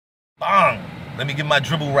Bang! Let me get my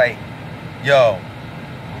dribble right. Yo.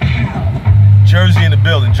 Jersey in the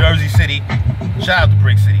building. Jersey City. Shout out to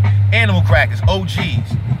Brick City. Animal Crackers. OGs.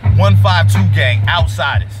 152 gang.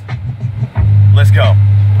 Outsiders. Let's go.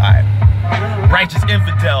 Alright. Righteous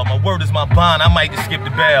infidel. My word is my bond. I might just skip the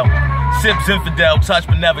bell. Sips infidel. Touch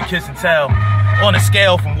but never kiss and tell. On a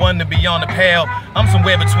scale from 1 to beyond the pale, I'm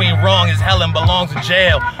somewhere between wrong as hell and belongs in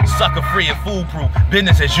jail. Sucker free and foolproof,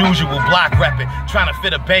 business as usual, block repping. Trying to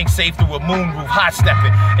fit a bank safe through a moonroof, hot stepping.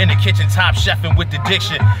 In the kitchen, top chefing with the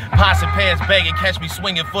diction. Pots and pans begging, catch me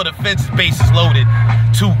swinging for the fences, bases loaded.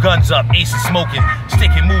 2 guns up, aces smoking.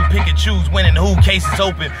 Stick and move, pick and choose, winning who, cases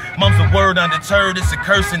open. Mum's a word undeterred, it's a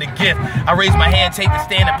curse and a gift. I raise my hand, take the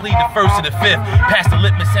stand and plead the 1st to the 5th. Pass the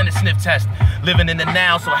litmus and the sniff test. Living in the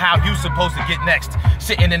now, so how you supposed to get next?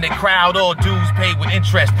 Sitting in the crowd, all dues paid with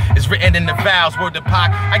interest. It's written in the vows, word to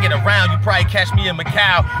Pac. I get around, you probably catch me in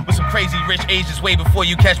Macau with some crazy rich Asians way before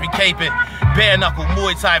you catch me caping. Bare knuckle,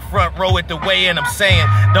 Muay Thai front row at the weigh-in, I'm saying.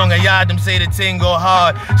 Donga Yadam say the ting go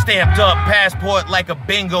hard. Stamped up, passport like a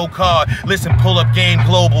bingo card. Listen, pull up game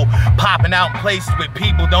global. Popping out in places where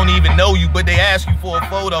people don't even know you, but they ask you for a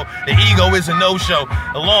photo. The ego is a no-show.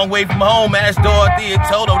 A long way from home, ask Dorothy and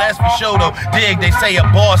Toto, that's for sure though. Dig, they say a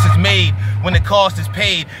boss is made when the cost is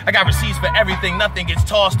paid. I got receipts for everything, nothing gets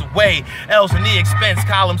tossed away. L's in the expense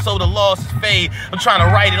column, so the losses fade. I'm trying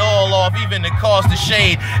to write it all off, even the cost of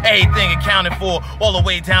shade. Everything accounted for, all the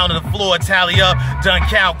way down to the floor. Tally up, done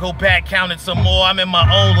count, go back, count it some more. I'm in my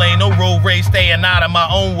own lane, no road race, staying out of my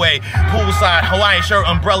own way. Poolside, Hawaiian shirt,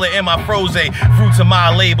 umbrella in my froze. Fruits of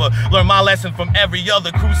my labor, learn my lesson from every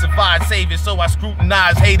other crucified savior. So I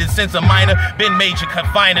scrutinize haters since a minor. Been major, cut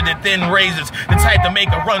finer than thin razors. The type to make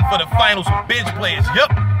a run for the finals with bench players. Yup.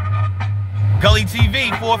 Gully TV,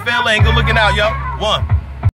 for Fairlane, good looking out, yo. 1.